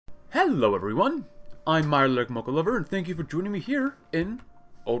Hello everyone, I'm Mirelurk Lover, and thank you for joining me here in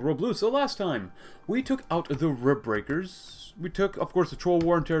Old World Blue. So last time, we took out the Rib Breakers. We took, of course, the Troll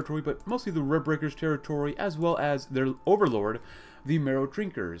Warren territory, but mostly the Rib Breakers territory, as well as their overlord, the Marrow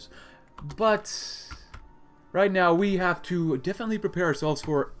Drinkers. But right now, we have to definitely prepare ourselves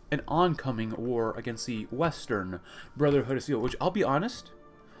for an oncoming war against the Western Brotherhood of Steel, which, I'll be honest,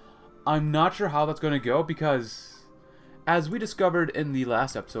 I'm not sure how that's going to go, because as we discovered in the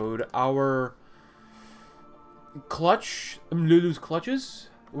last episode, our clutch, Lulu's clutches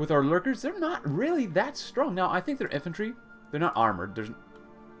with our lurkers, they're not really that strong. Now, I think they're infantry. They're not armored. There's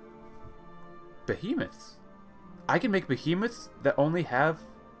behemoths. I can make behemoths that only have...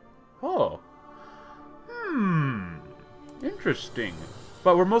 Oh. Interesting.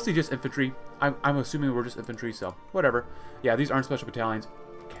 But we're mostly just infantry. I'm assuming we're just infantry, so whatever. Yeah, these aren't special battalions.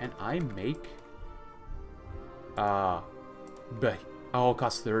 Can I make... Oh, it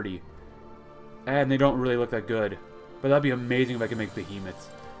costs 30. And they don't really look that good. But that'd be amazing if I could make behemoths.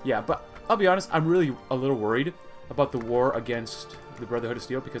 Yeah, but I'll be honest, I'm really a little worried about the war against the Brotherhood of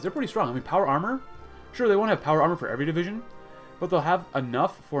Steel, because they're pretty strong. I mean, power armor? Sure, they won't have power armor for every division, but they'll have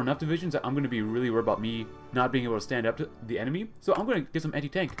enough for enough divisions that I'm going to be really worried about me not being able to stand up to the enemy. So I'm going to get some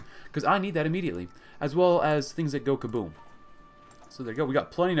anti-tank, because I need that immediately, as well as things that go kaboom. So there you go. We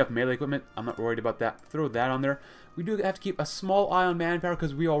got plenty enough melee equipment. I'm not worried about that. Throw that on there. We do have to keep a small eye on manpower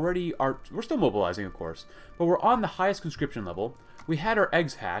because we already are... We're still mobilizing, of course. But we're on the highest conscription level. We had our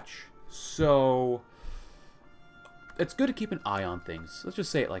eggs hatch. So it's good to keep an eye on things. Let's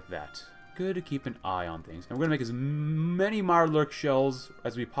just say it like that. Good to keep an eye on things. And we're going to make as many Mirelurk shells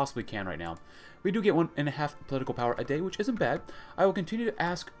as we possibly can right now. We do get 1.5 political power a day, which isn't bad. I will continue to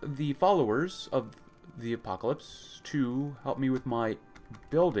ask the followers of the apocalypse to help me with my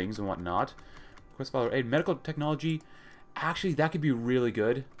buildings and whatnot. Quest follower aid, medical technology. Actually, that could be really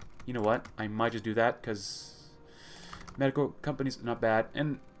good. You know what? I might just do that because medical companies not bad.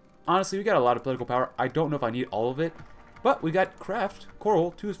 And honestly, we got a lot of political power. I don't know if I need all of it, but we got craft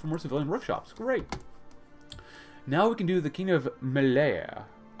coral 2 for more civilian workshops. Great. Now we can do the King of Malaya.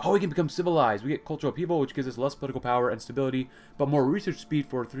 Oh, we can become civilized. We get cultural upheaval, which gives us less political power and stability, but more research speed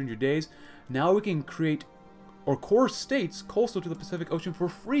for 300 days. Now we can create core states coastal to the Pacific Ocean for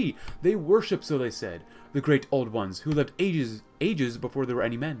free. They worship, so they said, the great old ones who lived ages before there were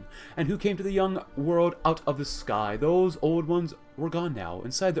any men, and who came to the young world out of the sky. Those old ones were gone now,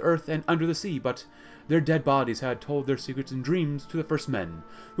 inside the earth and under the sea, but their dead bodies had told their secrets and dreams to the first men,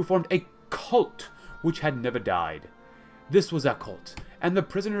 who formed a cult which had never died. This was that cult, and the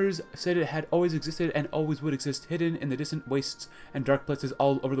prisoners said it had always existed and always would exist, hidden in the distant wastes and dark places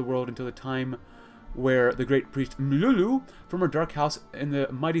all over the world until the time where the great priest Mlulu, from her dark house in the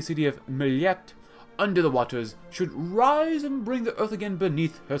mighty city of Milet, under the waters, should rise and bring the earth again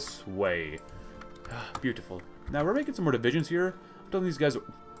beneath her sway. Beautiful. Now, we're making some more divisions here. I'm telling these guys,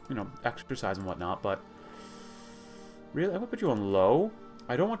 you know, exercise and whatnot, but really, I'm going to put you on low.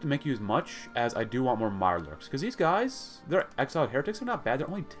 I don't want to make you as much as I do want more Mirelurks, because these guys, they're exiled heretics, they're not bad. They're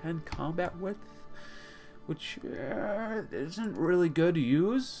only 10 combat width, which isn't really good to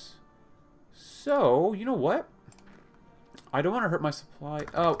use. So, you know what? I don't want to hurt my supply.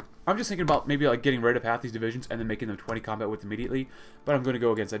 Oh, I'm just thinking about maybe like getting rid of half these divisions and then making them 20 combat width immediately, but I'm going to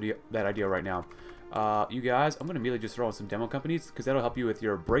go against that idea right now. You guys, I'm going to immediately just throw in some demo companies, because that'll help you with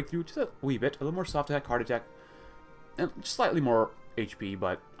your breakthrough just a wee bit. A little more soft attack, hard attack, and slightly more HP,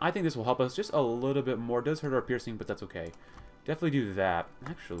 but I think this will help us just a little bit more. It does hurt our piercing, but that's okay. Definitely do that.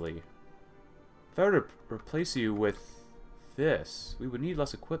 Actually, if I were to replace you with this, we would need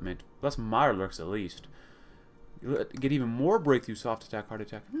less equipment, less Mirelurks at least. Get even more breakthrough, soft attack, hard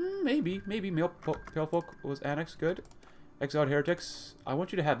attack. Maybe Pale Folk was annexed. Good. Exiled heretics. I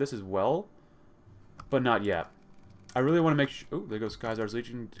want you to have this as well, but not yet. I really want to make sure. Oh, there goes Kaiser's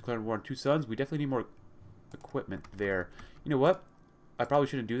Legion declared war on 2 suns. We definitely need more equipment there. You know what? I probably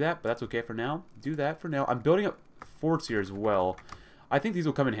shouldn't do that, but that's okay for now. Do that for now. I'm building up forts here as well. I think these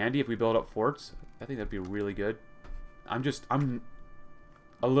will come in handy if we build up forts. I think that'd be really good. I'm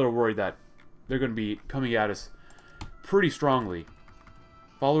a little worried that they're going to be coming at us pretty strongly.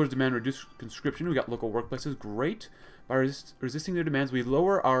 Followers demand reduced conscription. We got local workplaces. Great. By resisting their demands, we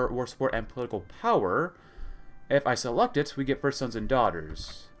lower our war support and political power. If I select it, we get first sons and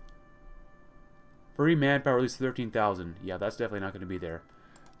daughters. Free manpower, at least 13,000. Yeah, that's definitely not going to be there.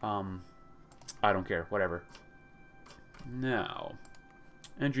 I don't care. Whatever. Now,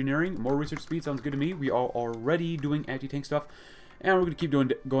 engineering, more research speed sounds good to me. We are already doing anti-tank stuff, and we're going to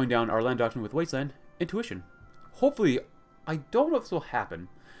keep going down our land doctrine with wasteland intuition. Hopefully, I don't know if this will happen,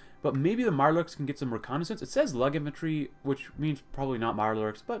 But maybe the Mirelurks can get some reconnaissance. It says lug infantry, which means probably not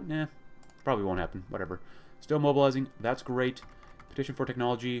Mirelurks, but nah, probably won't happen. Whatever. Still mobilizing. That's great. Petition for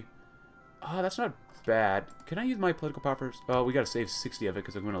technology. Ah, that's not bad. Can I use my political power first? Oh, we gotta save 60 of it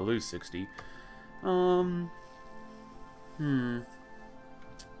because I'm gonna lose 60. I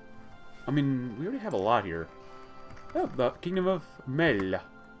mean, we already have a lot here. Oh, the Kingdom of Mel.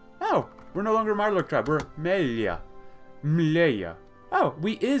 Oh, we're no longer a Mirelurk tribe. We're Melia. Mleia. Oh,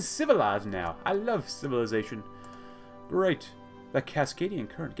 we is civilized now. I love civilization. Great. The Cascadian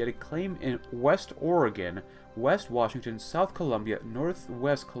Current get a claim in West Oregon, West Washington, South Columbia,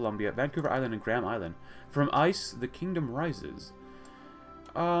 Northwest Columbia, Vancouver Island, and Graham Island. From ice, the kingdom rises.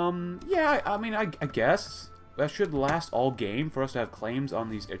 Yeah, I mean, I guess that should last all game for us to have claims on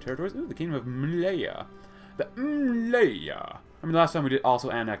these territories. Ooh, the Kingdom of Mleia. The Mleia. I mean, last time we did also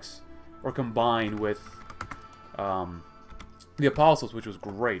annex or combine with the Apostles, which was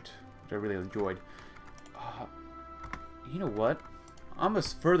great, which I really enjoyed. You know what? I'm going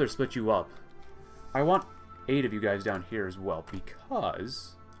to further split you up. I want 8 of you guys down here as well,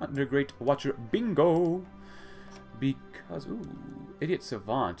 because under Great Watcher Bingo. Because, ooh, Idiot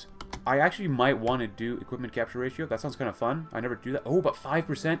Savant. I actually might want to do equipment capture ratio. That sounds kind of fun. I never do that. Oh, but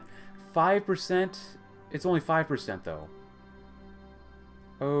 5%? 5%? It's only 5% though.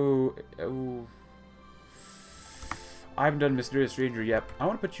 Oh. I haven't done Mysterious Stranger yet. I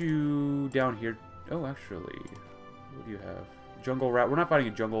want to put you down here. Oh, actually. What do you have? Jungle Rat. We're not fighting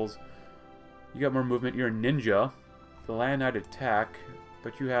in jungles. You got more movement. You're a ninja. The Land Knight attack.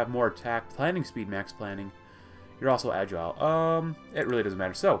 But you have more attack. Planning speed, max planning. You're also agile. It really doesn't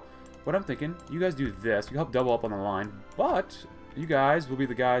matter. So, what I'm thinking, you guys do this. You help double up on the line. But, you guys will be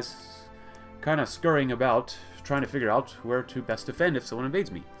the guys kind of scurrying about, trying to figure out where to best defend if someone invades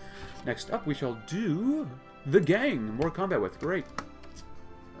me. Next up, we shall do the gang. More combat with. Great.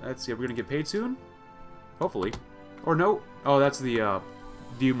 Let's see. Are we going to get paid soon? Hopefully. Or no. Oh, that's the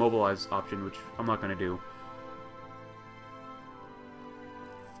view mobilize option, which I'm not going to do.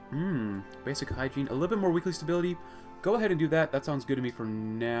 Basic hygiene. A little bit more weekly stability. Go ahead and do that. That sounds good to me for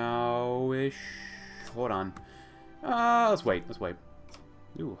now-ish. Hold on. Let's wait. Let's wait.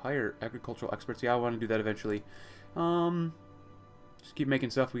 Ooh, hire agricultural experts. Yeah, I want to do that eventually. Just keep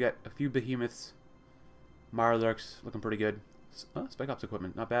making stuff. We got a few behemoths. Mirelurks looking pretty good. Spec Ops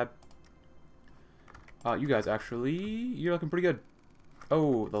equipment. Not bad. You guys actually... You're looking pretty good.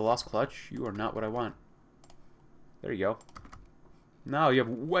 Oh, the Lost Clutch. You are not what I want. There you go. Now you have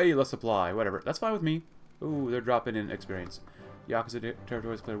way less supply. Whatever. That's fine with me. Ooh, they're dropping in experience. Yakuza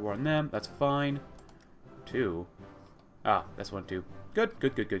territories declared war on them. That's fine. 2. Ah, that's 1, 2. Good,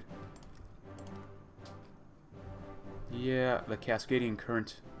 good, good, good. Yeah, the Cascadian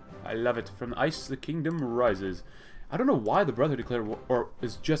Current. I love it. From the ice, the kingdom rises. I don't know why the Brotherhood declared war, or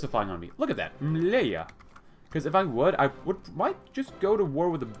is justifying on me. Look at that. Mleia. Because if I might just go to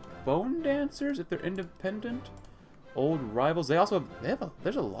war with the Bone Dancers if they're independent. Old rivals. They also have,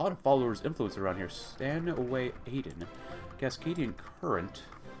 there's a lot of followers influence around here. Stanaway Aiden. Cascadian Current.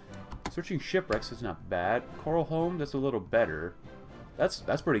 Searching Shipwrecks is not bad. Coral Home, that's a little better.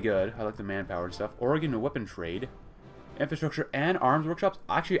 That's pretty good. I like the manpower and stuff. Oregon Weapon Trade. Infrastructure and arms workshops.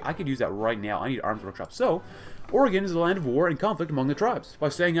 Actually, I could use that right now. I need arms workshops. So, Oregon is the land of war and conflict among the tribes. By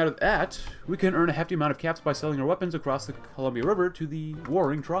staying out of that, we can earn a hefty amount of caps by selling our weapons across the Columbia River to the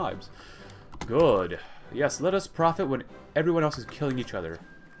warring tribes. Good. Yes, let us profit when everyone else is killing each other.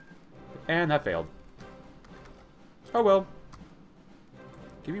 And that failed. Oh well.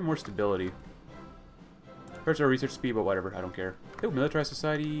 Give me more stability. Hurts our research speed, but whatever. I don't care. Oh, militarized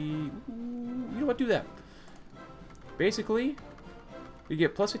society. Ooh, you know what? Do that. Basically, we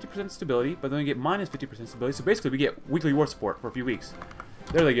get plus 50% stability, but then we get minus 50% stability. So basically, we get weekly war support for a few weeks.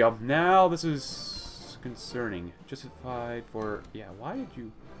 There they go. Now this is concerning. Justified for... Yeah, why do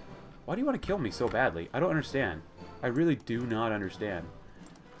you want to kill me so badly? I don't understand. I really do not understand.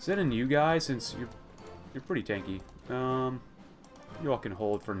 Send in you guys, since you're pretty tanky. You all can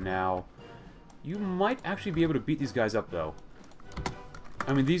hold for now. You might actually be able to beat these guys up, though.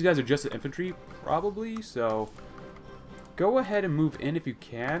 I mean, these guys are just the infantry, probably, so... Go ahead and move in if you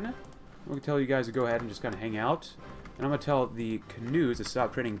can. I'm going to tell you guys to go ahead and just kind of hang out. And I'm going to tell the canoes to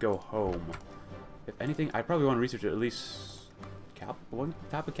stop training and go home. If anything, I probably want to research at least one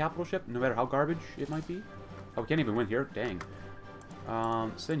type of capital ship, no matter how garbage it might be. Oh, we can't even win here. Dang.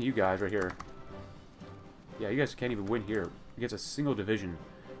 Send you guys right here. Yeah, you guys can't even win here against a single division.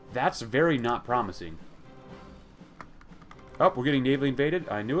 That's very not promising. Oh, we're getting navally invaded.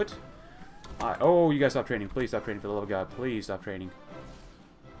 I knew it. Oh, you guys stop training. Please stop training, for the love of God. Please stop training.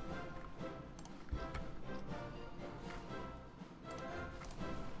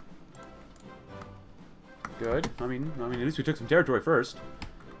 Good. I mean, at least we took some territory first.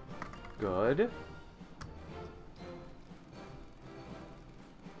 Good.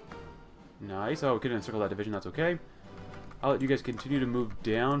 Nice. Oh, we couldn't encircle that division. That's okay. I'll let you guys continue to move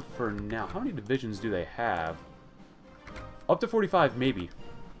down for now. How many divisions do they have? Up to 45, maybe.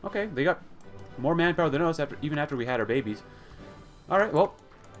 Okay, they got more manpower than us, even after we had our babies. Alright, well,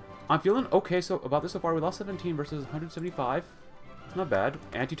 I'm feeling okay about this so far. We lost 17 versus 175. Not bad.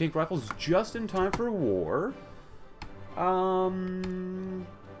 Anti-tank rifles just in time for war. Can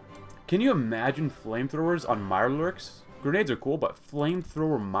you imagine flamethrowers on Mirelurks? Grenades are cool, but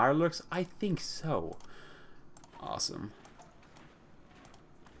flamethrower Mirelurks? I think so. Awesome.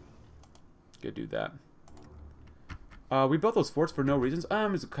 Good, do that. We built those forts for no reasons.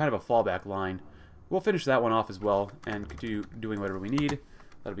 It's kind of a fallback line. We'll finish that one off as well and continue doing whatever we need.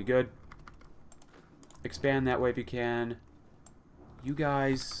 That'll be good. Expand that way if you can. You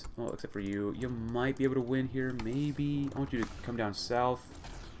guys, well, except for you, you might be able to win here. Maybe. I want you to come down south.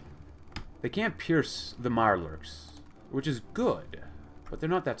 They can't pierce the Mirelurks, which is good, but they're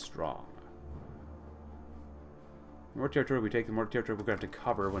not that strong. The more territory we take, the more territory we're going to have to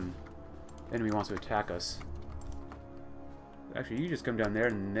cover when the enemy wants to attack us. Actually, you just come down there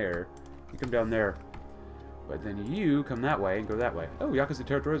and there. You come down there. But then you come that way and go that way. Oh, Yakuza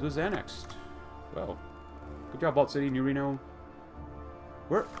territories was annexed. Well, good job, Vault City, New Reno.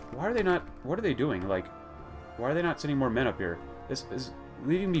 Why are they not... What are they doing? Like, why are they not sending more men up here? This is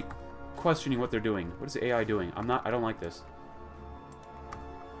leaving me questioning what they're doing. What is the AI doing? I don't like this.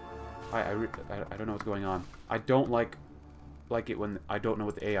 I don't know what's going on. I don't like it when I don't know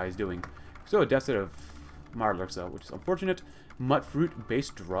what the AI is doing. So a deficit of Mirelurks though, which is unfortunate. Mut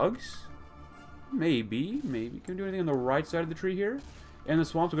fruit-based drugs? Maybe. Can we do anything on the right side of the tree here? In the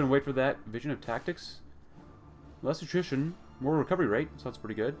swamps, we're going to wait for that vision of tactics. Less attrition, more recovery rate. Sounds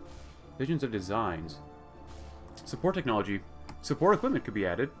pretty good. Visions of designs. Support technology. Support equipment could be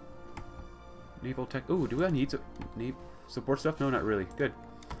added. Naval tech. Ooh, do I need support stuff? No, not really. Good.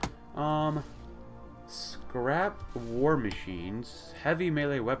 Scrap war machines. Heavy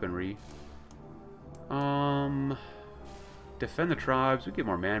melee weaponry. Defend the tribes. We get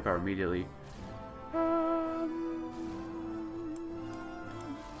more manpower immediately.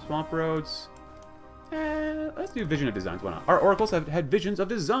 Swamp roads. Let's do vision of designs. Why not? Our oracles have had visions of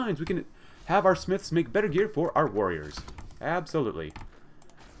designs. We can have our smiths make better gear for our warriors. Absolutely.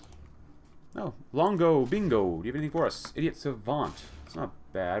 Oh, Longo, Bingo. Do you have anything for us? Idiot Savant. It's not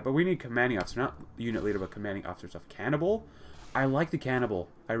bad, but we need commanding officer, not unit leader, but commanding officer stuff. Cannibal? I like the cannibal.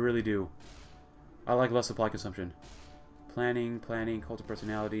 I really do. I like less supply consumption. Planning, cult of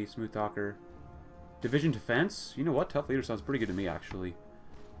personality, smooth talker. Division defense? You know what? Tough leader sounds pretty good to me, actually.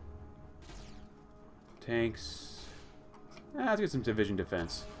 Tanks. Let's get some division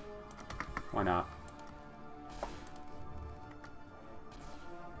defense. Why not?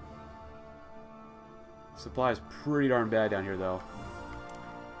 Supply is pretty darn bad down here, though.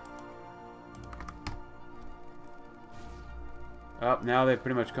 Now they've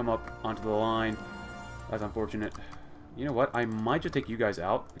pretty much come up onto the line. That's unfortunate. You know what? I might just take you guys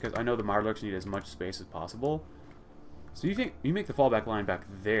out, because I know the Mirelurks need as much space as possible. So you think you make the fallback line back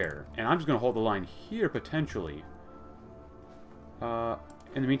there, and I'm just going to hold the line here, potentially.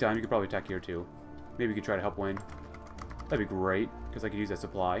 In the meantime, you could probably attack here, too. Maybe you could try to help win. That'd be great, because I could use that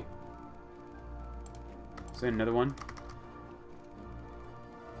supply. Send another one.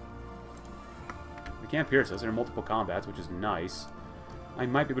 They can't pierce us. There are multiple combats, which is nice. I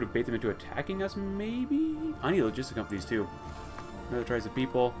might be able to bait them into attacking us, maybe? I need logistic companies, too. Militarize the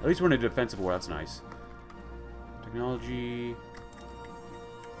people. At least we're in a defensive war. That's nice. Technology.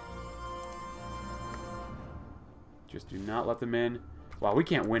 Just do not let them in. Wow, we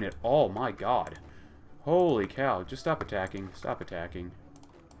can't win it. Oh, my God. Holy cow. Just stop attacking. Stop attacking.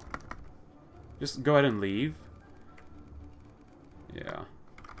 Just go ahead and leave. Yeah.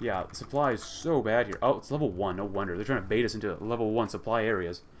 Yeah, the supply is so bad here. Oh, it's level 1. No wonder. They're trying to bait us into level 1 supply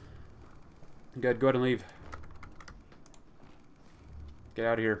areas. Good. Go ahead and leave. Get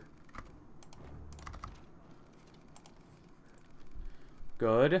out of here.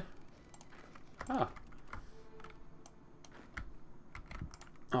 Good. Ah.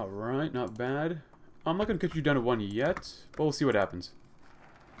 Alright, not bad. I'm not going to cut you down to 1 yet, but we'll see what happens.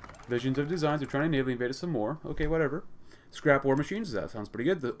 Visions of designs. They're trying to naval invade us some more. Okay, whatever. Scrap war machines. That sounds pretty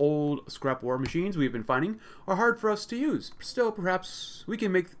good. The old scrap war machines we've been finding are hard for us to use. Still, perhaps we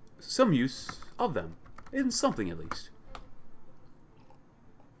can make some use of them. In something, at least.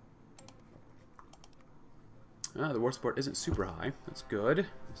 The war support isn't super high. That's good. They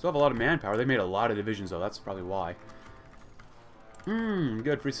still have a lot of manpower. They made a lot of divisions, though. That's probably why.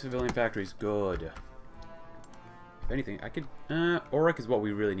 Good. Free civilian factories. Good. If anything, I could... Auric is what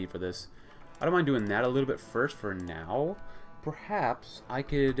we really need for this. I don't mind doing that a little bit first for now. Perhaps I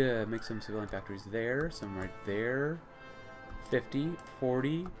could make some civilian factories there, some right there. 50,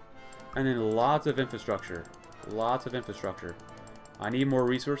 40, and then lots of infrastructure. Lots of infrastructure. I need more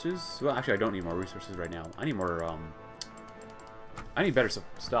resources. Well, actually, I don't need more resources right now. I need more, I need better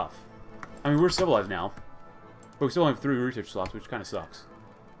stuff. I mean, we're civilized now, but we still only have 3 research slots, which kind of sucks.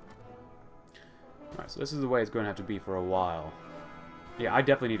 Alright, so this is the way it's going to have to be for a while. Yeah, I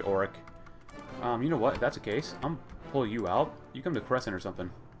definitely need Auric. You know what? If that's the case, I'm pull you out. You come to Crescent or something.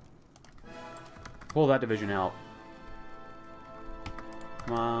 Pull that division out.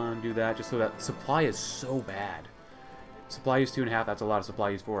 Come on, do that, just so that supply is so bad. Supply use 2.5, that's a lot of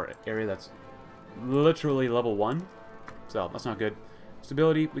supply use for an area that's literally level 1. So, that's not good.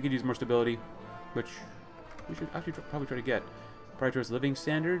 Stability, we could use more stability, which we should actually probably try to get. Prior towards living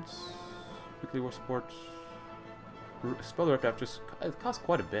standards, weekly war support. Spell the rift just, it costs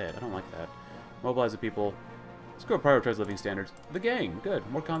quite a bit, I don't like that. Mobilize the people. Let's go prioritize living standards. The gang, good.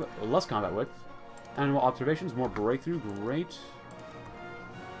 More combat, less combat width. Animal observations, more breakthrough, great.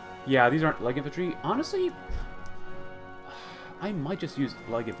 Yeah, these aren't leg infantry. Honestly, I might just use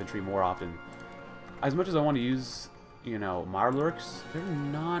leg infantry more often. As much as I want to use, you know, Mirelurks, they're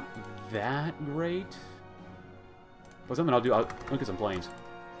not that great. But something I'll do, I'll look at some planes.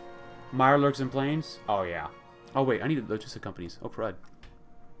 Mirelurks and planes? Oh, yeah. Oh, wait, I need the logistic companies. Oh, crud.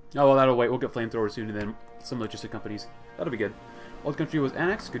 Oh, well, that'll wait. We'll get flamethrowers soon, and then some logistic companies. That'll be good. Old country was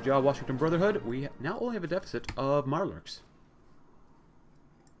annexed. Good job, Washington Brotherhood. We now only have a deficit of Mirelurks.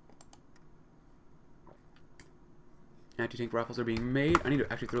 Anti-tank rifles are being made. I need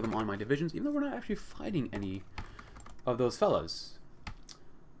to actually throw them on my divisions, even though we're not actually fighting any of those fellas.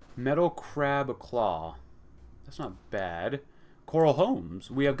 Metal Crab Claw. That's not bad. Coral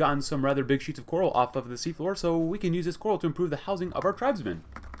homes. We have gotten some rather big sheets of coral off of the seafloor, so we can use this coral to improve the housing of our tribesmen.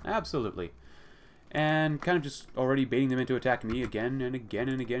 Absolutely. And kind of just already baiting them into attack me again and again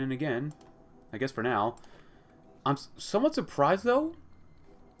and again and again. I guess for now. I'm somewhat surprised, though.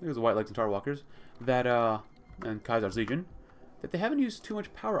 There's the White Legs and Tar Walkers. That, and Kaiser's Legion, that they haven't used too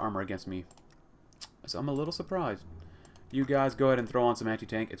much power armor against me. So I'm a little surprised. You guys go ahead and throw on some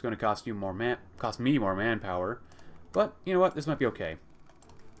anti-tank. It's going to cost you more me more manpower. But, you know what? This might be okay.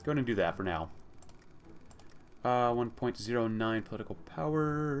 Go ahead and do that for now. 1.09 political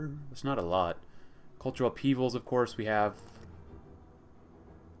power. That's not a lot. Cultural upheavals, of course, we have.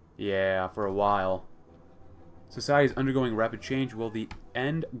 Yeah, for a while. Society is undergoing rapid change. Will the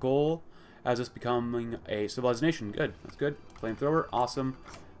end goal as us becoming a civilized nation? Good. That's good. Flamethrower. Awesome.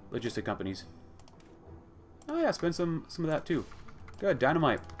 Logistic companies. Oh yeah, spend some of that too. Good.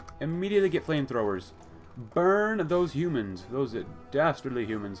 Dynamite. Immediately get flamethrowers. Burn those humans. Those dastardly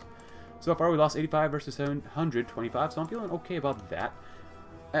humans. So far we lost 85 versus 725, so I'm feeling okay about that.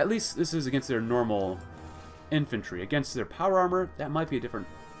 At least this is against their normal infantry. Against their power armor, that might be a different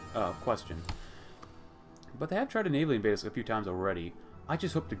question. But they have tried to naval invade us a few times already. I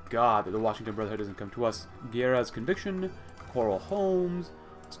just hope to God that the Washington Brotherhood doesn't come to us. Guerra's Conviction, Coral Homes.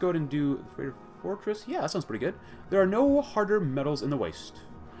 Let's go ahead and do the Freighter Fortress. Yeah, that sounds pretty good. There are no harder metals in the waste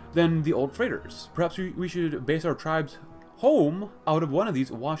than the old freighters. Perhaps we should base our tribe's home out of one of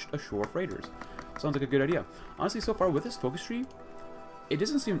these washed ashore freighters. Sounds like a good idea. Honestly, so far with this focus tree, it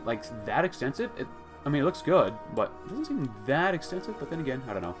doesn't seem like that extensive. I mean, it looks good, but it doesn't seem that extensive. But then again,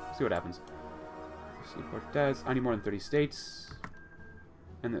 I don't know. We'll see what happens. Let's see Cortez. I need more than 30 states.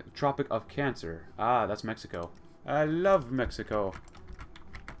 And the Tropic of Cancer. Ah, that's Mexico. I love Mexico.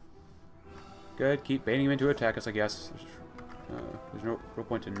 Good. Keep baiting him into attack us, I guess. There's no real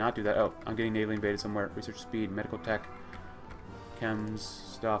point to not do that. Oh, I'm getting naval invaded somewhere. Research speed, medical tech, chems,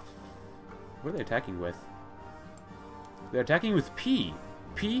 stuff. What are they attacking with? They're attacking with P.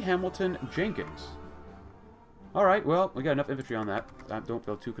 P. Hamilton Jenkins. Alright, well, we got enough infantry on that. I don't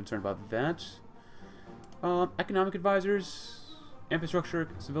feel too concerned about that. Economic advisors, infrastructure,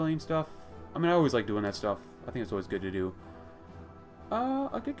 civilian stuff. I mean, I always like doing that stuff. I think it's always good to do.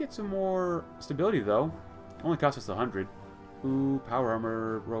 I could get some more stability, though. Only cost us 100. Ooh, power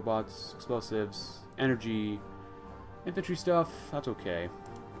armor, robots, explosives, energy, infantry stuff. That's okay.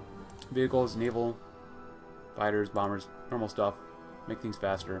 Vehicles, naval, fighters, bombers, normal stuff. Make things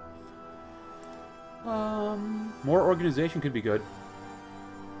faster. More organization could be good.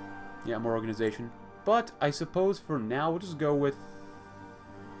 Yeah, more organization. But I suppose for now we'll just go with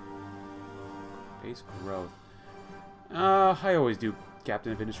base growth. I always do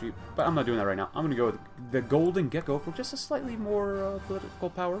Captain of Industry, but I'm not doing that right now. I'm going to go with the Golden Gecko for just a slightly more political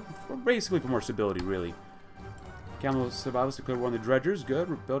power. Or basically for more stability, really. Camel survivors declare war on the dredgers. Good.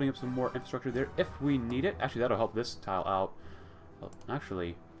 We're building up some more infrastructure there if we need it. Actually, that'll help this tile out. Oh,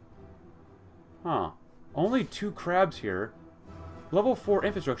 actually. Huh. Only 2 crabs here. Level 4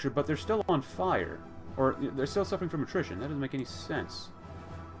 infrastructure, but they're still on fire. Or they're still suffering from attrition. That doesn't make any sense.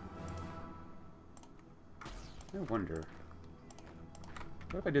 I wonder.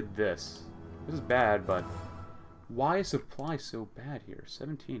 What if I did this? This is bad, but why is supply so bad here?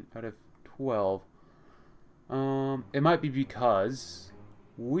 17 out of 12. It might be because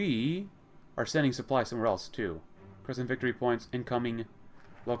we are sending supply somewhere else too. Crescent victory points, incoming,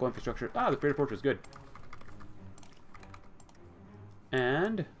 local infrastructure. Ah, the Freighter Fortress, good.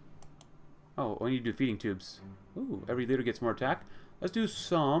 And oh, we need to do feeding tubes. Ooh, every leader gets more attack. Let's do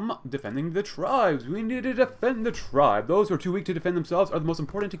some defending the tribes. We need to defend the tribe. Those who are too weak to defend themselves are the most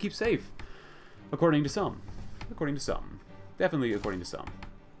important to keep safe. According to some. According to some. Definitely according to some.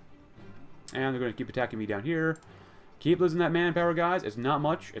 And they're going to keep attacking me down here. Keep losing that manpower, guys. It's not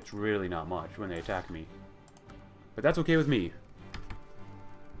much. It's really not much when they attack me. But that's okay with me.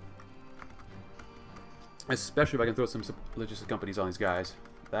 Especially if I can throw some logistics companies on these guys.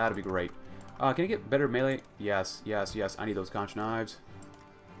 That'd be great. Can I get better melee? Yes, yes, yes. I need those conch knives.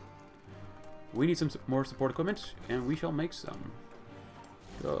 We need some more support equipment, and we shall make some.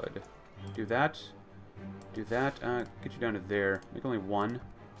 Good. Do that. Do that. Get you down to there. Make only 1.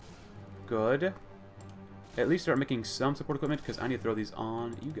 Good. At least start making some support equipment, because I need to throw these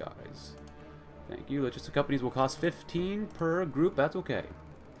on you guys. Thank you. Logistic companies will cost 15 per group. That's okay.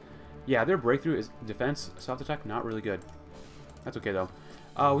 Yeah, their breakthrough is defense, soft attack, not really good. That's okay, though.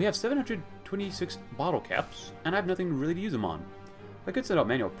 We have 726 bottle caps, and I have nothing really to use them on. I could set up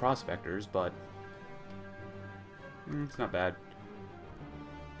manual prospectors, but it's not bad.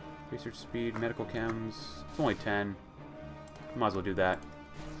 Research speed, medical chems, it's only 10. Might as well do that.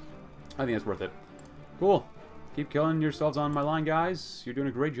 I think it's worth it. Cool. Keep killing yourselves on my line, guys. You're doing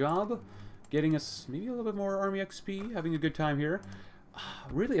a great job. Getting us maybe a little bit more army XP. Having a good time here.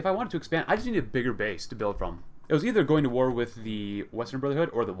 Really, if I wanted to expand, I just need a bigger base to build from. It was either going to war with the Western Brotherhood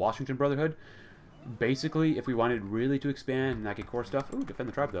or the Washington Brotherhood. Basically, if we wanted really to expand and I could core stuff. Ooh, defend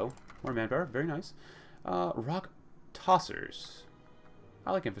the tribe, though. More manpower. Very nice. Rock tossers.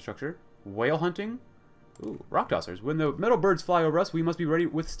 I like infrastructure. Whale hunting. Ooh, rock tossers. When the metal birds fly over us, we must be ready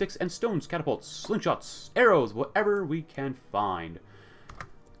with sticks and stones, catapults, slingshots, arrows, whatever we can find.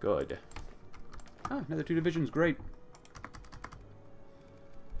 Good. Ah, another 2 divisions. Great.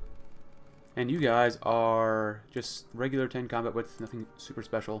 And you guys are just regular 10 combat width, nothing super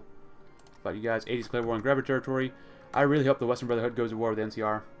special. But you guys, 80s declare war on grabber territory. I really hope the Western Brotherhood goes to war with the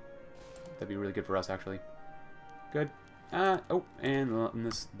NCR. That'd be really good for us, actually. Good. Oh, and in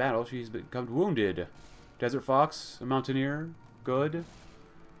this battle, she's become wounded. Desert Fox, a mountaineer. Good.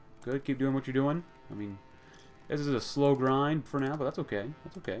 Good, keep doing what you're doing. I mean, this is a slow grind for now, but that's okay.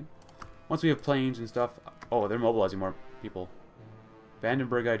 That's okay. Once we have planes and stuff... Oh, they're mobilizing more people.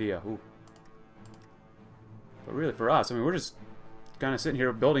 Vandenberg idea. Ooh. But really, for us, I mean, we're just kind of sitting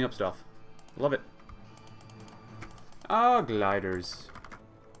here building up stuff. Love it. Ah, gliders.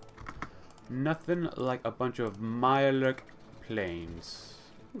 Nothing like a bunch of Mirelurk planes.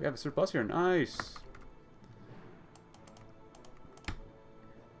 Ooh, we have a surplus here. Nice.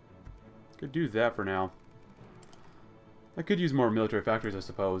 Could do that for now. I could use more military factories, I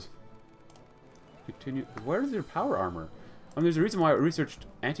suppose. Continue. Where is their power armor? I mean, there's a reason why I researched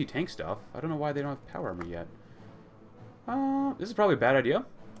anti-tank stuff. I don't know why they don't have power armor yet. This is probably a bad idea.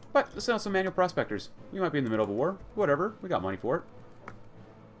 But let's sell some manual prospectors. We might be in the middle of a war. Whatever. We got money for it.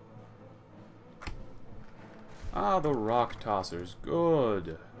 Ah, the rock tossers.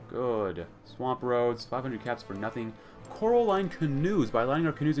 Good. Good. Swamp roads. 500 caps for nothing. Coral line canoes. By lining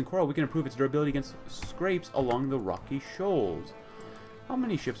our canoes in coral, we can improve its durability against scrapes along the rocky shoals. How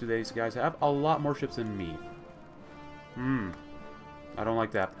many ships do these guys have? A lot more ships than me. I don't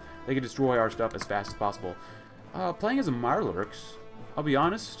like that. They can destroy our stuff as fast as possible. Playing as a Mirelurks, I'll be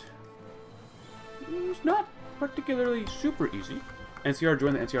honest, it's not particularly super easy. NCR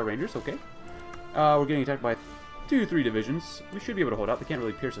join the NCR Rangers, okay. We're getting attacked by 2-3 divisions. We should be able to hold out. They can't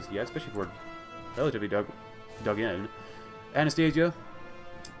really pierce us yet, especially if we're relatively dug in. Anastasia,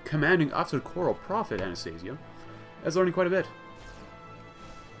 commanding officer Coral Prophet Anastasia, is learning quite a bit.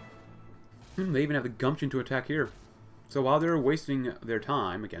 They even have the gumption to attack here. So while they're wasting their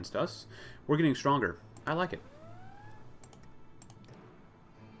time against us, we're getting stronger. I like it.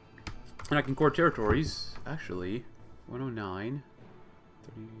 And I can core territories. Actually, 109.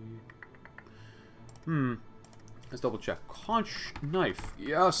 30. Let's double check. Conch knife.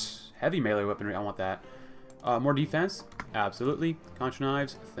 Yes. Heavy melee weaponry. I want that. More defense. Absolutely. Conch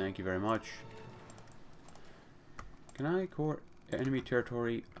knives. Thank you very much. Can I core enemy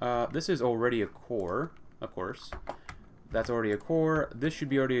territory? This is already a core, of course. That's already a core. This should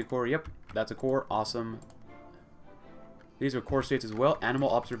be already a core. Yep, that's a core. Awesome. These are core states as well. Animal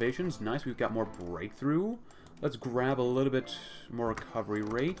observations. Nice. We've got more breakthrough. Let's grab a little bit more recovery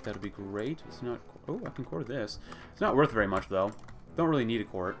rate. That'll be great. It's not... Oh, I can core this. It's not worth very much, though. Don't really need a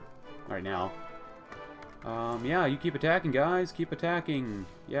core right now. Yeah, you keep attacking, guys. Keep attacking.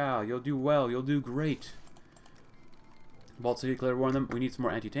 Yeah, you'll do well. You'll do great. Vault City, clear warn them. We need some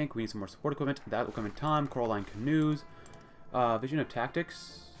more anti-tank. We need some more support equipment. That will come in time. Coraline canoes. Vision of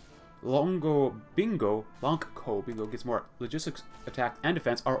tactics. Lonko Bingo gets more logistics, attack, and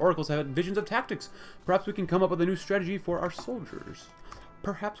defense. Our oracles have visions of tactics. Perhaps we can come up with a new strategy for our soldiers.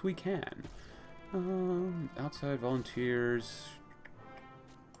 Perhaps we can. Outside volunteers.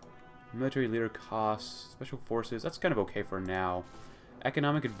 Military leader costs. Special forces. That's kind of okay for now.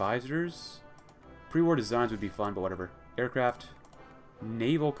 Economic advisors. Pre-war designs would be fun, but whatever. Aircraft.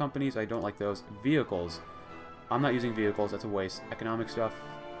 Naval companies. I don't like those. Vehicles. I'm not using vehicles. That's a waste. Economic stuff.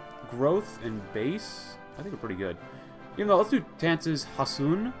 Growth and base. I think we're pretty good. Even though, let's do Tance's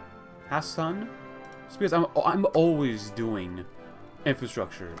Hassan. Just because I'm always doing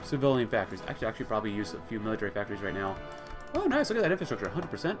infrastructure. Civilian factories. Actually probably use a few military factories right now. Oh, nice. Look at that infrastructure.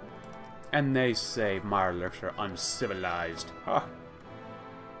 100%. And they say Mirelurks are uncivilized. Ha!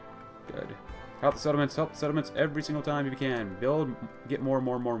 Good. Help the settlements. Help the settlements every single time if you can. Build. Get more.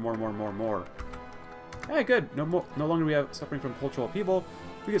 Hey, good. No longer do we have suffering from cultural upheaval.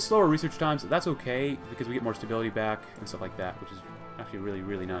 We get slower research times. That's okay because we get more stability back and stuff like that, which is actually really,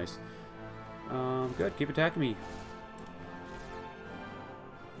 really nice. Good. Keep attacking me.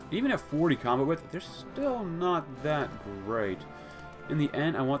 Even at 40 combat width, they're still not that great. In the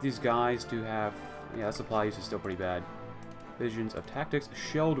end, I want these guys to have... Yeah, that supply use is still pretty bad. Visions of tactics.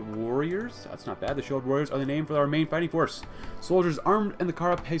 Shelled warriors. That's not bad. The shelled warriors are the name for our main fighting force. Soldiers armed in the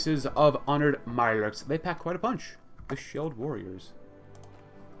carapaces of honored Mirelurks. They pack quite a punch. The shelled warriors.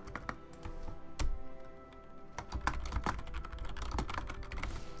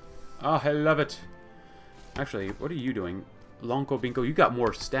 Oh, I love it. Actually, what are you doing? Lonko Binko, you got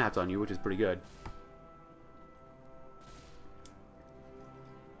more stats on you, which is pretty good.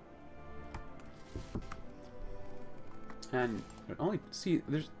 And only see,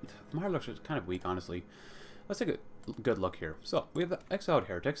 there's Mirelurks are kind of weak, honestly. Let's take a good look here. So we have the exiled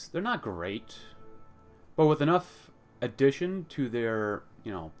heretics. They're not great, but with enough addition to their,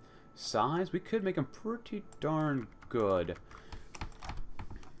 you know, size, we could make them pretty darn good.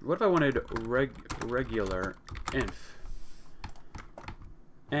 What if I wanted regular inf?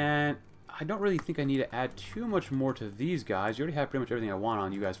 And I don't really think I need to add too much more to these guys. You already have pretty much everything I want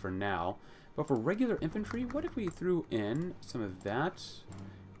on you guys for now. But for regular infantry, what if we threw in some of that,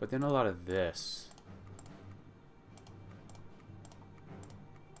 but then a lot of this?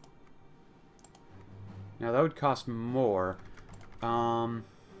 Now that would cost more. You know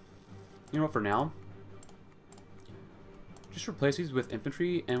what, for now? Just replace these with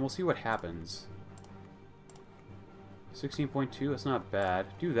infantry, and we'll see what happens. 16.2, that's not bad.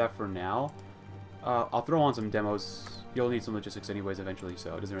 Do that for now. I'll throw on some demos. You'll need some logistics anyways eventually,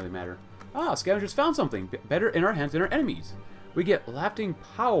 so it doesn't really matter. Ah, scavengers found something better in our hands than our enemies. We get laughing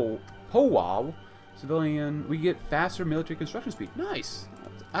powwow. Civilian. We get faster military construction speed. Nice.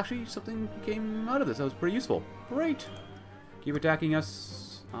 Actually, something came out of this that was pretty useful. Great. Keep attacking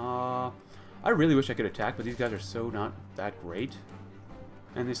us. I really wish I could attack, but these guys are so not that great.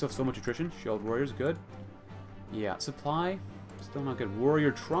 And they still have so much attrition. Shield warriors, good. Yeah, supply, still not good.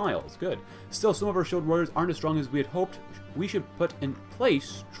 Warrior trials, good. Still, some of our shield warriors aren't as strong as we had hoped. We should put in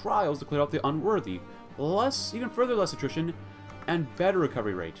place trials to clear out the unworthy. Even further less attrition, and better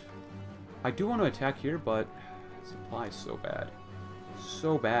recovery rate. I do want to attack here, but supply is so bad.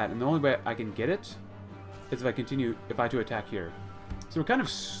 So bad. And the only way I can get it is if I to attack here. So we're kind of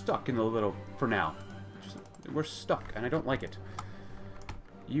stuck in the little, for now. We're stuck, and I don't like it.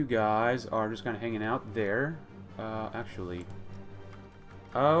 You guys are just kind of hanging out there. Actually.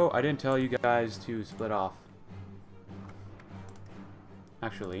 Oh, I didn't tell you guys to split off.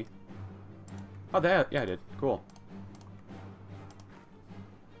 Actually. Oh, yeah, I did. Cool.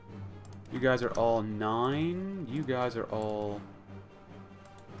 You guys are all 9. You guys are all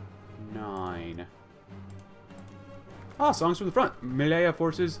 9. Ah, songs from the front. Malaya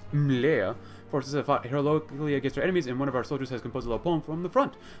forces have fought heroically against our enemies, and one of our soldiers has composed a little poem from the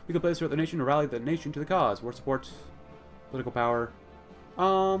front. We can play this throughout the nation to rally the nation to the cause. War support, political power. You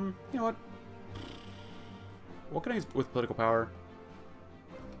know what? What can I use with political power?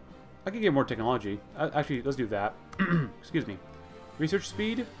 I can get more technology. Actually, let's do that. Excuse me. Research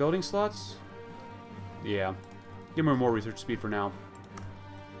speed, building slots. Yeah. Give me more research speed for now.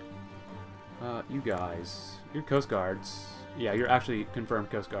 You guys. You're Coast Guards. Yeah, you're actually confirmed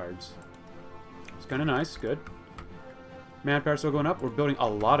Coast Guards. It's kind of nice. Good. Manpower still going up. We're building a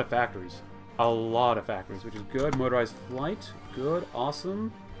lot of factories. A lot of factories, which is good. Motorized flight. Good.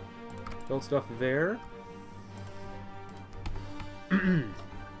 Awesome. Build stuff there.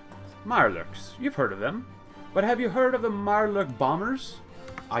 Mirelurks. You've heard of them. But have you heard of the Mirelurk bombers?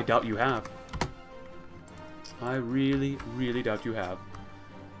 I doubt you have. I really, really doubt you have.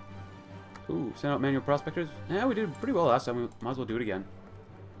 Ooh, send out manual prospectors. Yeah, we did pretty well last time. We might as well do it again.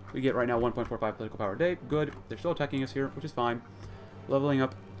 We get right now 1.45 political power a day. Good. They're still attacking us here, which is fine. Leveling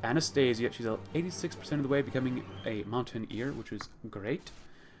up Anastasia. She's 86% of the way becoming a mountaineer, which is great.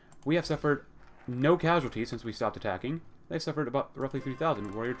 We have suffered no casualties since we stopped attacking. They've suffered about roughly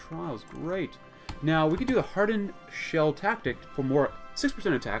 3,000. Warrior trials. Great. Now, we can do the hardened shell tactic for more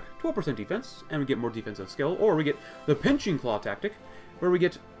 6% attack, 12% defense, and we get more defensive skill. Or we get the pinching claw tactic, where we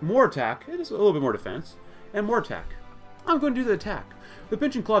get more attack, it is a little bit more defense, and more attack. I'm going to do the attack. The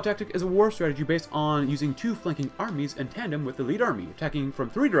pinching claw tactic is a war strategy based on using 2 flanking armies in tandem with the lead army, attacking from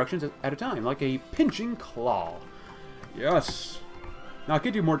 3 directions at a time, like a pinching claw. Yes. Now, it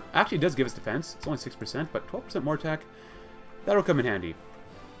could do more. Actually, it does give us defense. It's only 6%, but 12% more attack. That'll come in handy.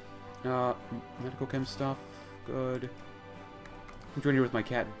 Medical chem stuff. Good. I'm joining here with my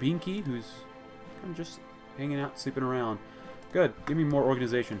cat, Binky, who's kind of just hanging out, sleeping around. Good. Give me more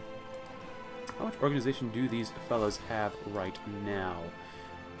organization. How much organization do these fellas have right now?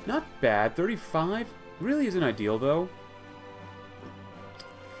 Not bad. 35? Really isn't ideal, though.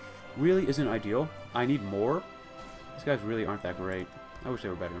 Really isn't ideal. I need more. These guys really aren't that great. I wish they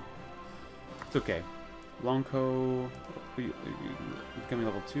were better. It's okay. Longco, becoming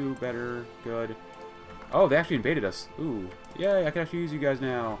level 2, better, good. Oh, they actually invaded us. Ooh, yay, I can actually use you guys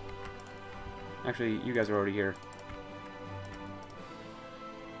now. Actually, you guys are already here.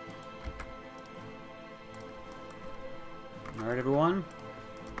 Alright, everyone.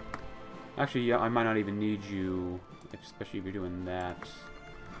 Actually, yeah, I might not even need you, especially if you're doing that.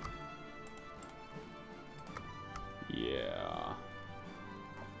 Yeah.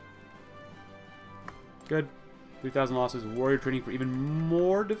 Good. 3,000 losses. Warrior training for even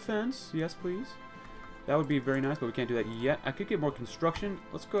more defense. Yes, please. That would be very nice, but we can't do that yet. I could get more construction.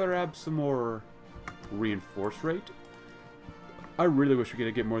 Let's go grab some more reinforce rate. I really wish we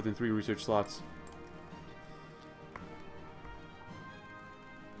could get more than 3 research slots.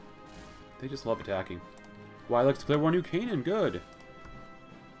 They just love attacking. Wilex declare war New Canaan. Good.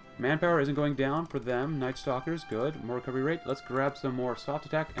 Manpower isn't going down for them. Night Stalkers. Good. More recovery rate. Let's grab some more soft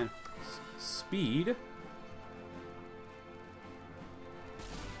attack and speed.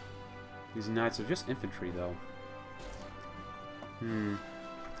 These knights are just infantry, though.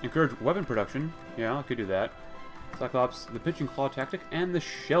 Encourage weapon production. Yeah, I could do that. Cyclops, the pinching claw tactic, and the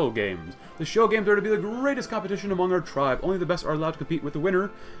shell games. The shell games are to be the greatest competition among our tribe. Only the best are allowed to compete, with the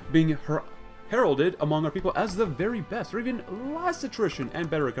winner being heralded among our people as the very best, or even less attrition and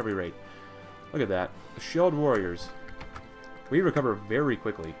better recovery rate. Look at that. The shelled warriors. We recover very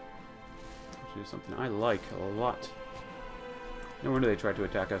quickly, which is something I like a lot. No wonder they tried to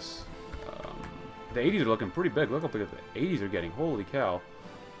attack us. The 80s are looking pretty big. Look how big the 80s are getting. Holy cow.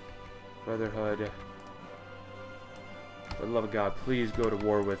 Brotherhood. For the love of God, please go to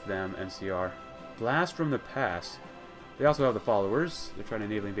war with them, NCR. Blast from the past. They also have the followers. They're trying to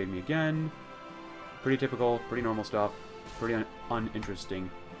naval invade me again. Pretty typical, pretty normal stuff. Pretty uninteresting.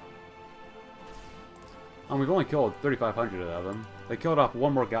 We've only killed 3,500 of them. They killed off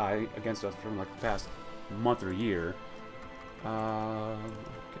one more guy against us from like the past month or year. I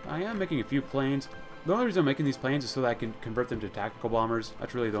am making a few planes. The only reason I'm making these planes is so that I can convert them to tactical bombers.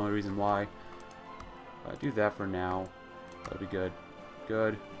 That's really the only reason why. Do that for now. That'll be good.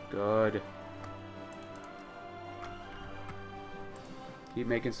 Good. Good. Keep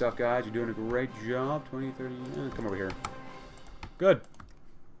making stuff, guys. You're doing a great job. 20, 30... come over here. Good.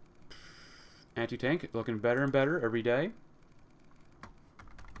 Anti-tank. Looking better and better every day.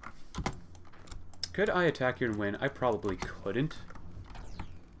 Could I attack here and win? I probably couldn't.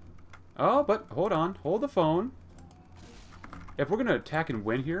 Oh, but hold on. Hold the phone. If we're going to attack and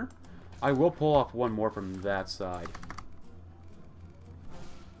win here, I will pull off one more from that side.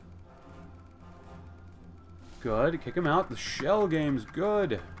 Good. Kick him out. The shell game's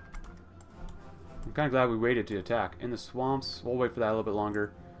good. I'm kind of glad we waited to attack. In the swamps, we'll wait for that a little bit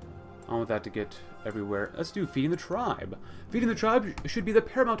longer. I want that to get everywhere. Let's do feeding the tribe. Feeding the tribe should be the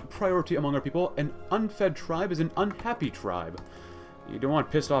paramount priority among our people. An unfed tribe is an unhappy tribe. You don't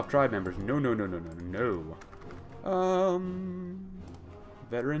want pissed off tribe members. No, no, no, no, no, no.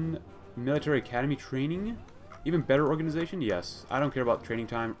 Veteran military academy training. Even better organization? Yes. I don't care about training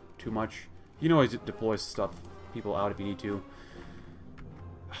time too much. You can always deploy stuff, people out if you need to.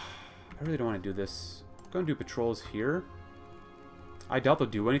 I really don't want to do this. I'm going to do patrols here. I doubt they'll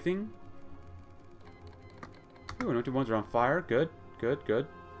do anything. Ooh, anointed ones are on fire. Good, good, good.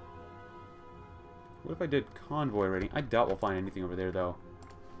 What if I did convoy rating? I doubt we'll find anything over there, though.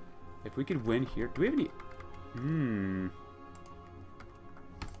 If we could win here... Do we have any...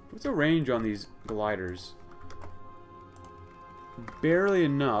 What's the range on these gliders? Barely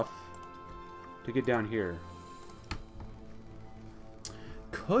enough to get down here.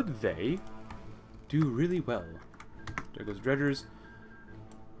 Could they do really well? There goes dredgers.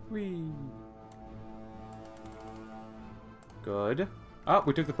 Whee! Good. Oh,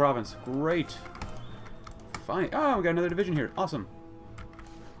 we took the province. Great. Fine. Oh, we got another division here. Awesome.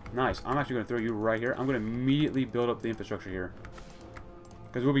 Nice. I'm actually going to throw you right here. I'm going to immediately build up the infrastructure here.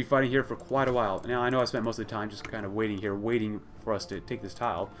 Because we'll be fighting here for quite a while. Now, I know I spent most of the time just kind of waiting here, waiting for us to take this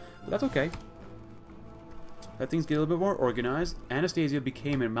tile. But that's okay. Let things get a little bit more organized. Anastasia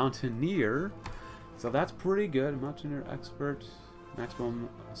became a mountaineer. So that's pretty good. Mountaineer expert. Maximum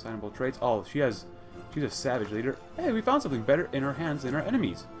assignable traits. Oh, she's a savage leader. Hey, we found something better in our hands than our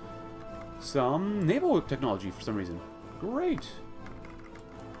enemies. Some naval technology for some reason. Great.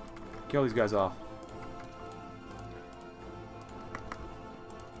 Kill these guys off.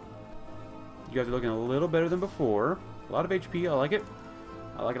 You guys are looking a little better than before. A lot of HP. I like it.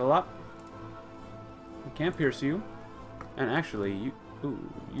 I like it a lot. We can't pierce you. And actually,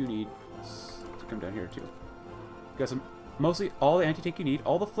 you need to come down here too. You got some, mostly all the anti-tank you need,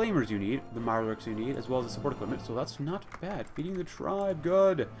 all the flamers you need, the Mirelurks you need, as well as the support equipment. So that's not bad. Feeding the tribe,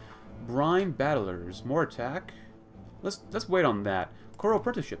 good. Brine battlers, more attack. Let's wait on that. Coral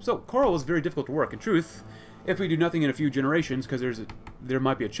apprenticeship. So coral is very difficult to work. In truth, if we do nothing in a few generations, because there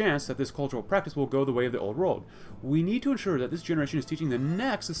might be a chance that this cultural practice will go the way of the old world. We need to ensure that this generation is teaching the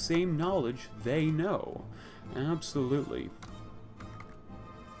next the same knowledge they know. Absolutely.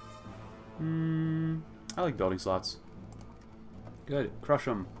 I like building slots. Good. Crush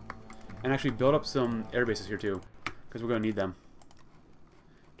them. And actually build up some air bases here too, because we're going to need them.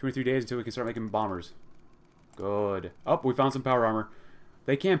 23 days until we can start making bombers. Good. Oh, we found some power armor.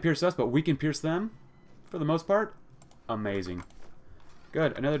 They can't pierce us, but we can pierce them. For the most part, amazing.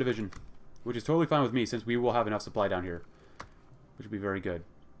 Good, another division, which is totally fine with me since we will have enough supply down here, which will be very good.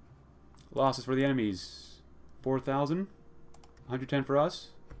 Losses for the enemies, 4,000, 110 for us,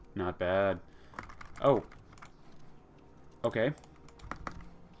 not bad. Oh, okay.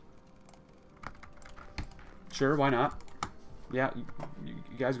 Sure, why not? Yeah, you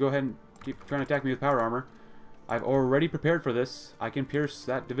guys go ahead and keep trying to attack me with power armor. I've already prepared for this. I can pierce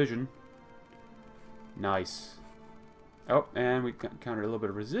that division. Nice. Oh, and we encountered a little bit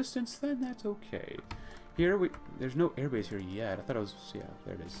of resistance, then that's okay. Here, there's no airbase here yet. I thought it was, yeah,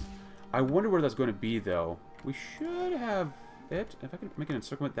 there it is. I wonder where that's going to be, though. We should have it. If I could make an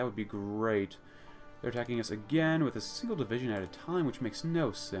encirclement, that would be great. They're attacking us again with a single division at a time, which makes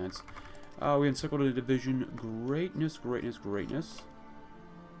no sense. We encircled a division. Greatness, greatness, greatness.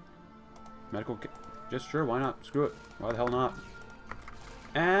 Medical, just sure, why not? Screw it. Why the hell not?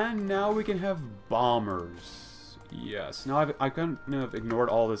 And now we can have bombers. Yes. Now I've kind of ignored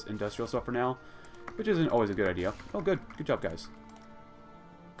all this industrial stuff for now, which isn't always a good idea. Oh, good. Good job, guys.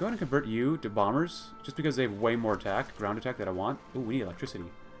 Go ahead and convert you to bombers, just because they have way more attack, ground attack that I want. Oh, we need electricity.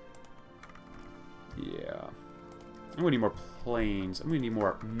 Yeah. I'm going to need more planes. I'm going to need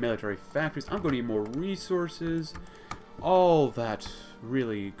more military factories. I'm going to need more resources. All that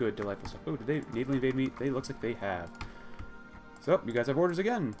really good, delightful stuff. Oh, did they navally invade me? They looks like they have. So, you guys have orders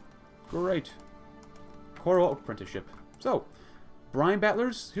again. Great. Coral apprenticeship. So, brine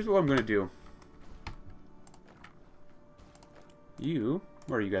battlers, here's what I'm going to do.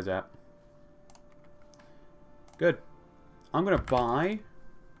 Where are you guys at? Good. I'm going to buy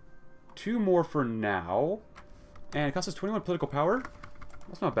 2 more for now. And it costs us 21 political power.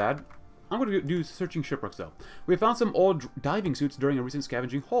 That's not bad. I'm going to do searching shipwrecks, though. We found some old diving suits during a recent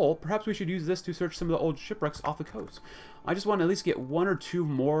scavenging haul. Perhaps we should use this to search some of the old shipwrecks off the coast. I just want to at least get 1 or 2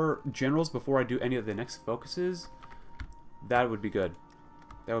 more generals before I do any of the next focuses. That would be good.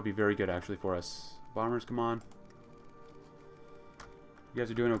 That would be very good, actually, for us. Bombers, come on. You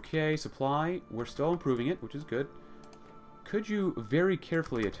guys are doing okay. Supply, we're still improving it, which is good. Could you very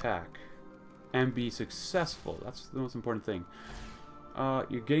carefully attack and be successful? That's the most important thing.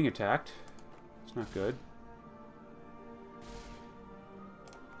 You're getting attacked. It's not good.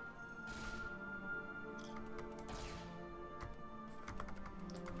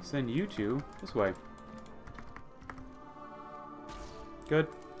 Send you 2 this way. Good.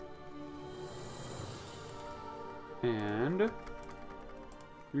 And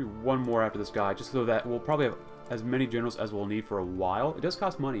maybe one more after this guy, just so that we'll probably have as many generals as we'll need for a while. It does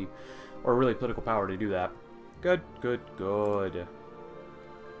cost money, or really political power to do that. Good, good, good.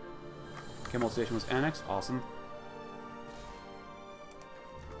 Camel Station was annexed. Awesome.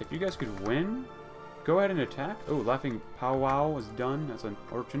 If you guys could win, go ahead and attack. Oh, Laughing Powwow was done. That's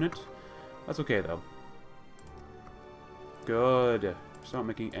unfortunate. That's okay, though. Good. Just not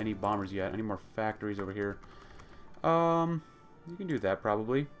making any bombers yet. Any more factories over here. You can do that,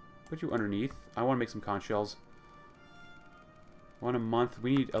 probably. Put you underneath. I want to make some conch shells. 1 a month.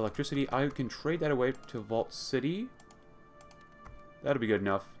 We need electricity. I can trade that away to Vault City. That'll be good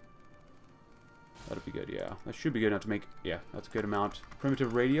enough. That'll be good, yeah. That should be good enough to make... Yeah, that's a good amount.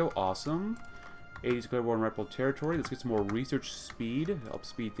 Primitive radio, awesome. 80s declared war in Red Bull territory. Let's get some more research speed. Help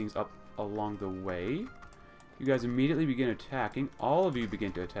speed things up along the way. You guys immediately begin attacking. All of you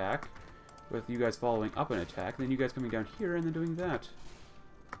begin to attack. With you guys following up an attack. Then you guys coming down here and then doing that.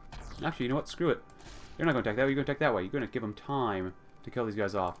 Actually, you know what? Screw it. You're not going to attack that way. You're going to attack that way. You're going to give them time to kill these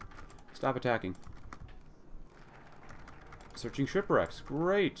guys off. Stop attacking. Searching shipwrecks.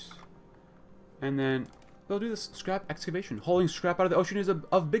 Great. And then they'll do this scrap excavation. Hauling scrap out of the ocean is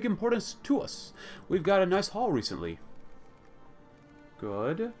of big importance to us. We've got a nice haul recently.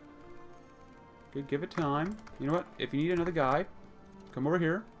 Good. Good, give it time. You know what? If you need another guy, come over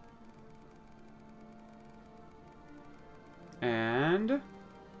here. And...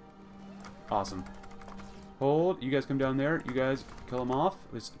 Awesome. Hold. You guys come down there. You guys kill them off.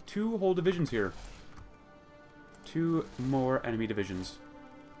 There's 2 whole divisions here. 2 more enemy divisions.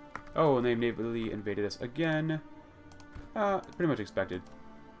 Oh, and they've navally invaded us again. Pretty much expected.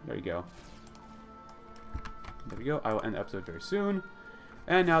 There you go. There we go. I will end the episode very soon.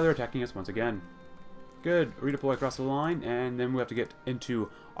 And now they're attacking us once again. Good. Redeploy across the line, and then we have to get into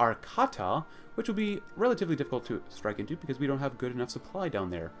Arcata, which will be relatively difficult to strike into because we don't have good enough supply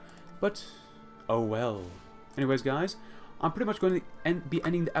down there. But, oh well. Anyways, guys, I'm pretty much going to be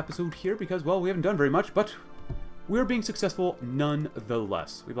ending the episode here because, well, we haven't done very much, but we're being successful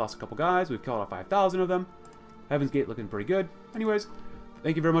nonetheless. We've lost a couple guys. We've killed off 5,000 of them. Heaven's Gate looking pretty good. Anyways,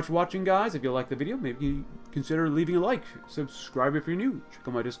 thank you very much for watching, guys. If you liked the video, maybe consider leaving a like. Subscribe if you're new. Check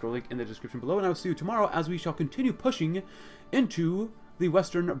out my Discord link in the description below, and I will see you tomorrow as we shall continue pushing into the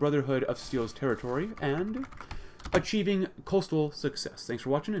Western Brotherhood of Steel's territory and achieving coastal success. Thanks for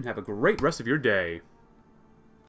watching, and have a great rest of your day.